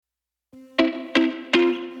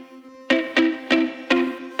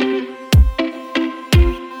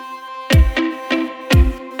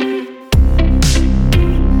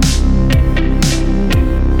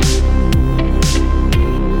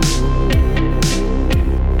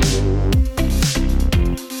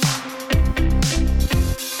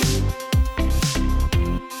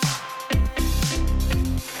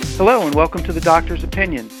Hello and welcome to The Doctor's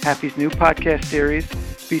Opinion, Happy's new podcast series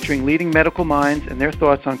featuring leading medical minds and their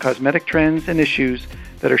thoughts on cosmetic trends and issues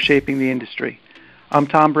that are shaping the industry. I'm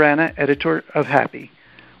Tom Brana, editor of Happy.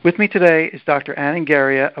 With me today is Dr. Aanand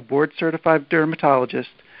Geria, a board-certified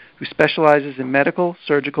dermatologist who specializes in medical,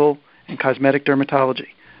 surgical, and cosmetic dermatology.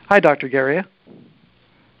 Hi, Dr. Geria.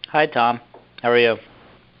 Hi, Tom. How are you?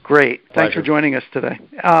 Great. Pleasure. Thanks for joining us today.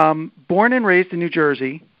 Born and raised in New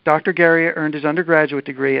Jersey, Dr. Geria earned his undergraduate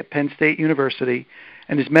degree at Penn State University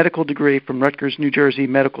and his medical degree from Rutgers, New Jersey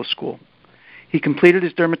Medical School. He completed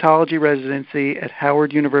his dermatology residency at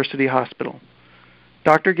Howard University Hospital.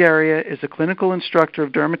 Dr. Geria is a clinical instructor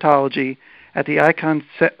of dermatology at the Icahn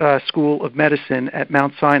School of Medicine at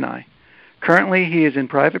Mount Sinai. Currently, he is in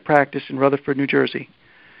private practice in Rutherford, New Jersey.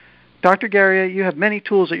 Dr. Geria, you have many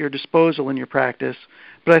tools at your disposal in your practice,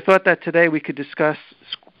 but I thought that today we could discuss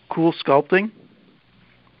cool sculpting.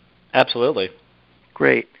 Absolutely.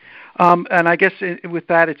 Great. And I guess with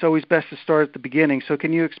that, it's always best to start at the beginning. So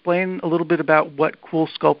can you explain a little bit about what cool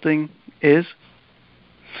sculpting is?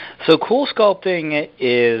 So cool sculpting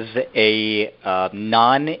is a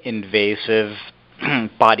non-invasive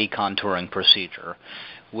body contouring procedure,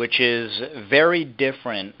 which is very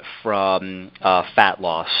different from fat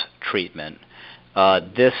loss treatment.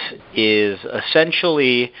 This is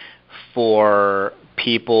essentially for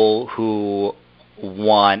people who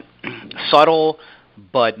want subtle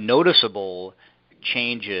but noticeable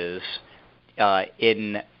changes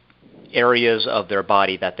in areas of their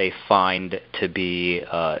body that they find to be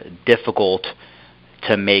difficult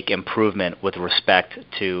to make improvement with respect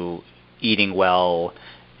to eating well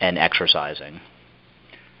and exercising.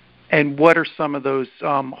 And what are some of those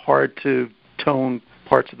hard-to-tone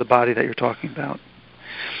parts of the body that you're talking about?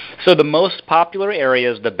 So the most popular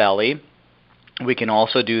area is the belly. We can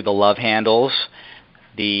also do the love handles,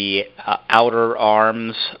 the outer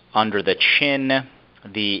arms under the chin,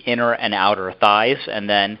 the inner and outer thighs, and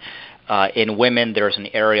then in women there's an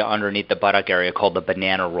area underneath the buttock area called the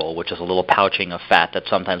banana roll, which is a little pouching of fat that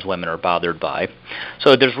sometimes women are bothered by.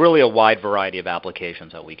 So there's really a wide variety of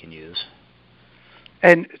applications that we can use.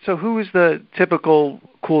 And so who is the typical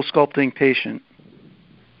cool sculpting patient?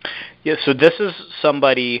 Yeah, so this is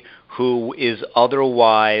somebody who is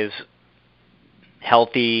otherwise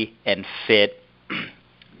healthy and fit,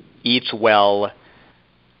 eats well,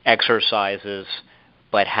 exercises,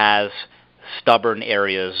 but has stubborn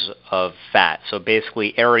areas of fat. So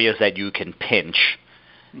basically areas that you can pinch,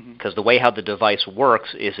 because the way how the device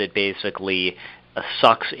works is it basically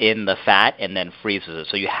sucks in the fat and then freezes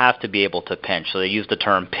it. So you have to be able to pinch. So they use the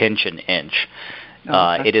term pinch and inch.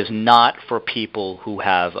 Okay. It is not for people who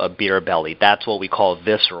have a beer belly. That's what we call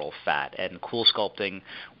visceral fat, and cool sculpting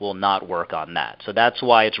will not work on that. So that's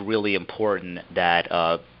why it's really important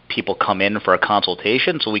that people come in for a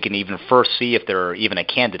consultation so we can even first see if they're even a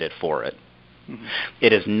candidate for it. Mm-hmm.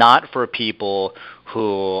 It is not for people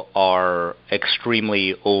who are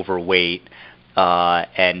extremely overweight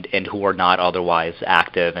and who are not otherwise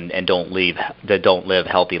active and don't live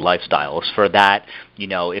healthy lifestyles. For that,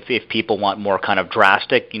 if people want more kind of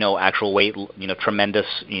drastic, actual weight, tremendous,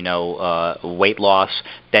 weight loss,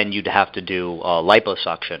 then you'd have to do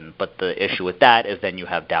liposuction. But the issue with that is then you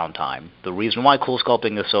have downtime. The reason why cool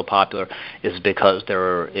sculpting is so popular is because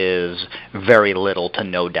there is very little to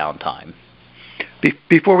no downtime.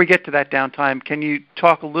 Before we get to that downtime, can you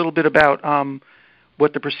talk a little bit about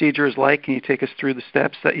what the procedure is like? Can you take us through the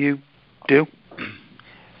steps that you do?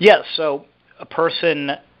 Yes. So a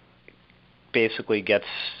person basically gets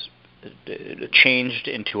changed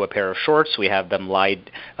into a pair of shorts. We have them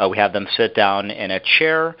sit down in a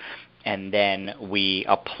chair, and then we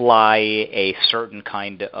apply a certain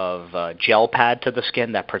kind of gel pad to the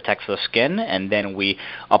skin that protects the skin, and then we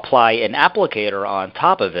apply an applicator on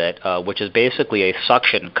top of it, which is basically a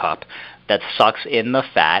suction cup that sucks in the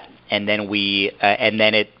fat, and then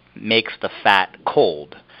it makes the fat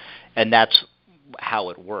cold, and that's how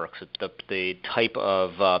it works. The type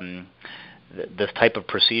of this type of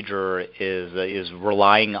procedure is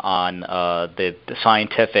relying on the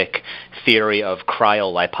scientific theory of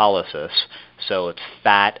cryolipolysis. So it's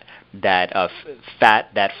fat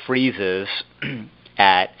that freezes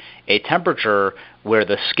at a temperature where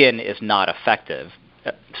the skin is not effective.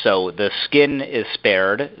 So the skin is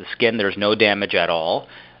spared. There's no damage at all,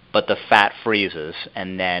 but the fat freezes,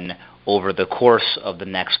 and then over the course of the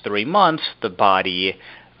next 3 months, the body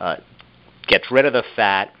gets rid of the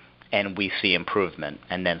fat, and we see improvement.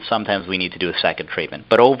 And then sometimes we need to do a second treatment.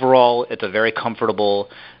 But overall, it's a very comfortable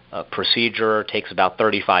procedure. It takes about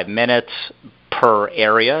 35 minutes per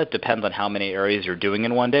area. It depends on how many areas you're doing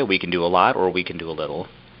in one day. We can do a lot, or we can do a little.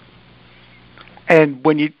 And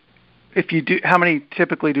when you if you do, how many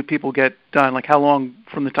typically do people get done? Like how long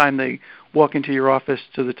from the time they walk into your office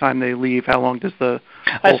to the time they leave? How long does the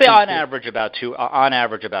I say on average about 2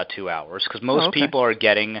 hours, because most people are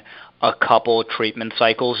getting a couple treatment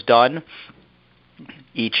cycles done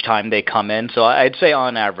each time they come in. So I'd say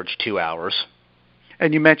on average 2 hours.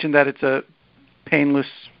 And you mentioned that it's a painless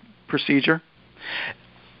procedure?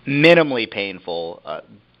 Minimally painful.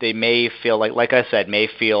 They may feel like I said, may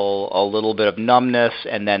feel a little bit of numbness,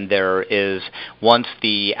 and then there is, once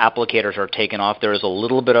the applicators are taken off, there is a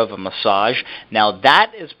little bit of a massage. Now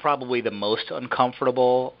that is probably the most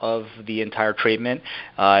uncomfortable of the entire treatment.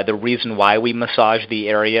 The reason why we massage the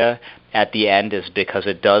area at the end is because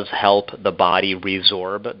it does help the body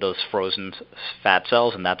resorb those frozen fat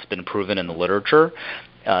cells, and that's been proven in the literature.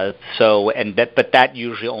 But that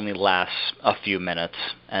usually only lasts a few minutes,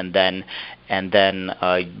 and then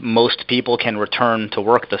most people can return to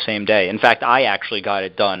work the same day. In fact, I actually got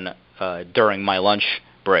it done during my lunch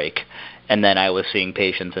break, and then I was seeing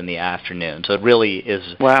patients in the afternoon. So it really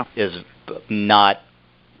is not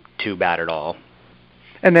too bad at all.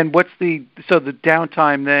 And then the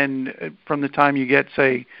downtime then from the time you get,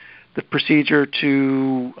 say, the procedure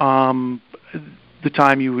to the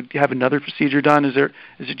time you would have another procedure done? Do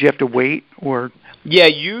you have to wait, or? Yeah,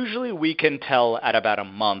 usually we can tell at about a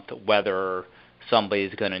month whether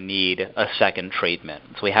somebody's going to need a second treatment.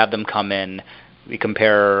 So we have them come in, we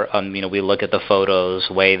compare, we look at the photos,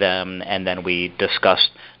 weigh them, and then we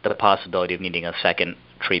discuss the possibility of needing a second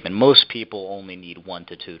treatment. Most people only need 1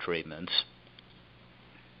 to 2 treatments.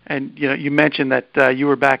 And you mentioned that you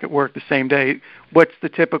were back at work the same day. What's the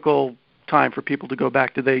typical time for people to go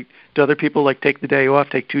back? Do other people take the day off,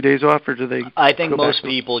 take 2 days off, or do they? I think most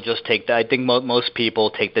people just take I think most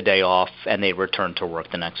people take the day off and they return to work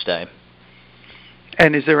the next day.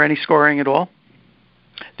 And is there any scarring at all?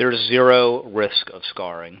 There's zero risk of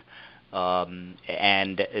scarring,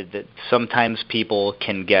 sometimes people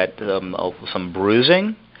can get some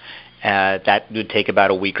bruising. That would take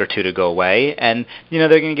about a week or 2 to go away, and they're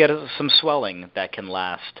going to get some swelling that can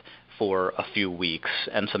last for a few weeks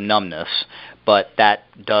and some numbness, but that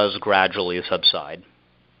does gradually subside.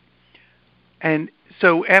 And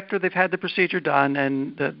so after they've had the procedure done,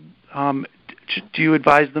 and do you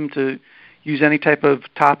advise them to use any type of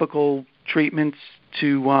topical treatments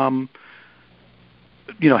to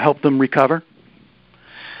help them recover?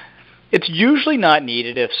 It's usually not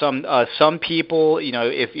needed. If some people,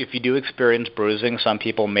 if you do experience bruising, some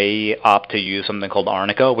people may opt to use something called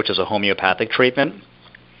arnica, which is a homeopathic treatment.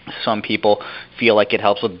 Some people feel like it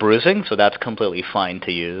helps with bruising, so that's completely fine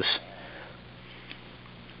to use.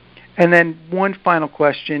 And then one final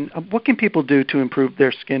question. What can people do to improve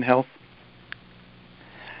their skin health?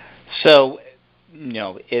 So,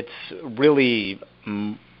 it's really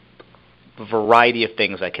a variety of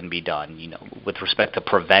things that can be done. With respect to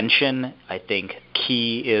prevention, I think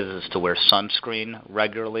key is to wear sunscreen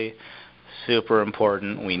regularly. Super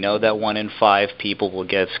important. We know that 1 in 5 people will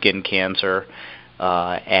get skin cancer.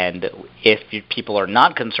 And if people are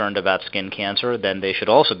not concerned about skin cancer, then they should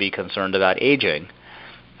also be concerned about aging.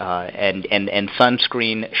 And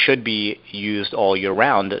sunscreen should be used all year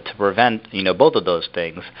round to prevent, both of those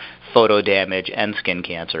things, photo damage and skin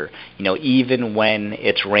cancer. Even when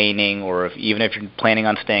it's raining, or even if you're planning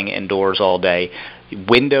on staying indoors all day,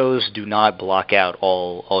 windows do not block out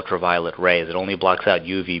all ultraviolet rays. It only blocks out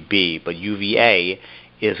UVB, but UVA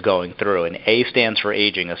is going through, and A stands for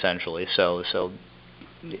aging, essentially. So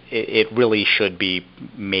it really should be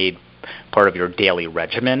made part of your daily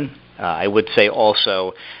regimen. I would say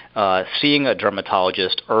also seeing a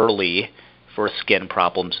dermatologist early for skin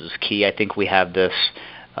problems is key. I think we have this,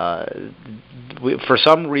 for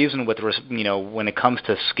some reason, when it comes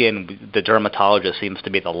to skin, the dermatologist seems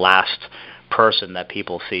to be the last person that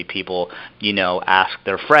people see. People, ask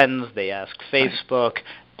their friends, they ask Facebook,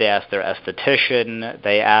 they ask their esthetician,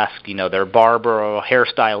 they ask, their barber or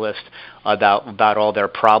hairstylist about all their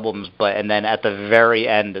problems, and then at the very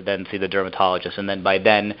end, then see the dermatologist, and then by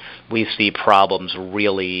then we see problems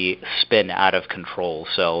really spin out of control.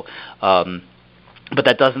 So, but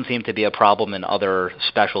that doesn't seem to be a problem in other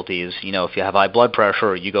specialties. If you have high blood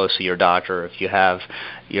pressure, you go see your doctor. If you have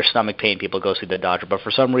your stomach pain, people go see the doctor. But for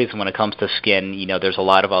some reason, when it comes to skin, there's a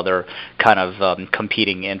lot of other kind of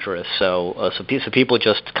competing interests. So people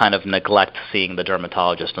just kind of neglect seeing the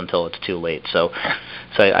dermatologist until it's too late. So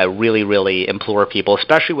I really, really implore people,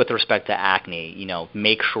 especially with respect to acne,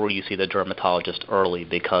 make sure you see the dermatologist early,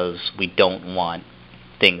 because we don't want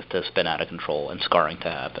things to spin out of control and scarring to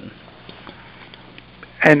happen.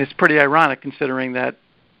 And it's pretty ironic, considering that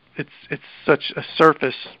it's such a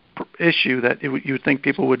surface issue, that you would think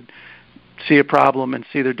people would see a problem and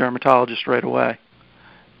see their dermatologist right away.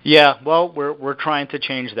 Yeah, well, we're trying to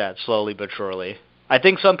change that slowly but surely. I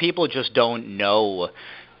think some people just don't know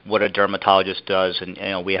what a dermatologist does,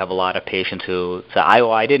 and we have a lot of patients who say,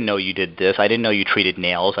 I didn't know you did this. I didn't know you treated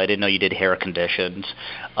nails. I didn't know you did hair conditions.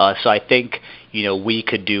 So I think we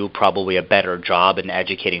could do probably a better job in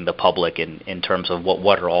educating the public in terms of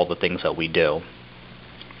what are all the things that we do.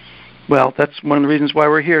 Well, that's one of the reasons why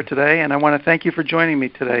we're here today, and I want to thank you for joining me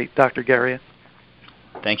today, Dr. Geria.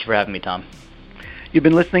 Thank you for having me, Tom. You've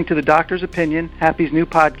been listening to The Doctor's Opinion, Happy's new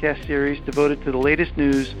podcast series devoted to the latest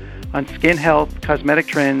news on skin health, cosmetic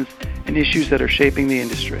trends, and issues that are shaping the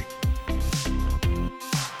industry.